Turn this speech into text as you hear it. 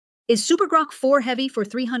Is Super Grok 4 heavy for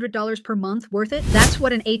 $300 per month worth it? That's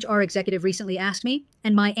what an HR executive recently asked me,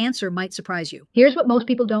 and my answer might surprise you. Here's what most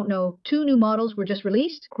people don't know. 2 new models were just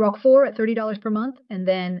released. Grok 4 at $30 per month, and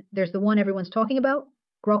then there's the one everyone's talking about,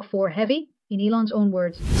 Grok 4 Heavy, in Elon's own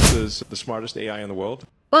words. This is the smartest AI in the world.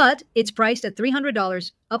 But it's priced at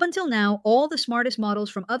 $300. Up until now, all the smartest models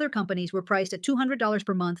from other companies were priced at $200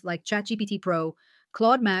 per month, like ChatGPT Pro,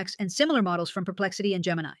 Claude Max, and similar models from Perplexity and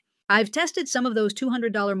Gemini. I've tested some of those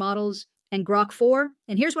 $200 models and Grok 4,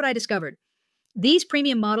 and here's what I discovered. These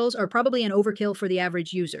premium models are probably an overkill for the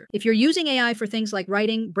average user. If you're using AI for things like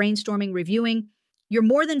writing, brainstorming, reviewing, you're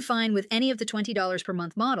more than fine with any of the $20 per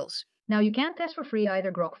month models. Now, you can't test for free either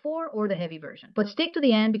Grok 4 or the heavy version. But stick to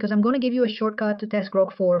the end because I'm going to give you a shortcut to test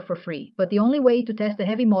Grok 4 for free. But the only way to test the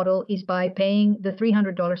heavy model is by paying the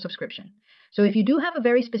 $300 subscription. So if you do have a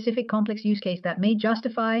very specific complex use case that may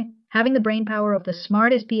justify having the brain power of the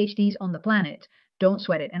smartest PhDs on the planet, don't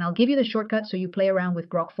sweat it. And I'll give you the shortcut so you play around with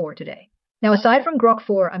Grok 4 today. Now, aside from Grok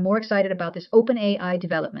 4, I'm more excited about this OpenAI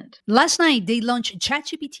development. Last night, they launched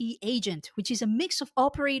ChatGPT Agent, which is a mix of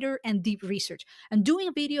operator and deep research. I'm doing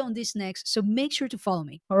a video on this next, so make sure to follow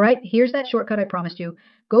me. All right, here's that shortcut I promised you.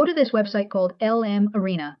 Go to this website called LM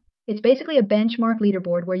Arena. It's basically a benchmark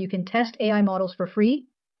leaderboard where you can test AI models for free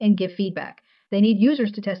and give feedback. They need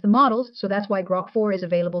users to test the models, so that's why Grok 4 is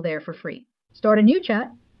available there for free. Start a new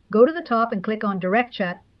chat, go to the top and click on Direct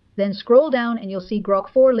Chat, then scroll down and you'll see Grok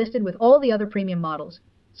 4 listed with all the other premium models.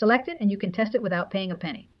 Select it and you can test it without paying a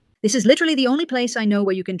penny. This is literally the only place I know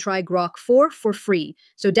where you can try Grok 4 for free,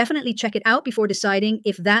 so definitely check it out before deciding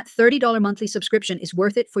if that $30 monthly subscription is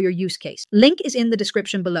worth it for your use case. Link is in the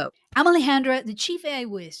description below. I'm Alejandra, the Chief AI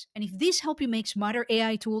Wiz, and if this helped you make smarter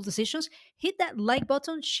AI tool decisions, hit that like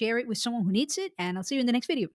button, share it with someone who needs it, and I'll see you in the next video.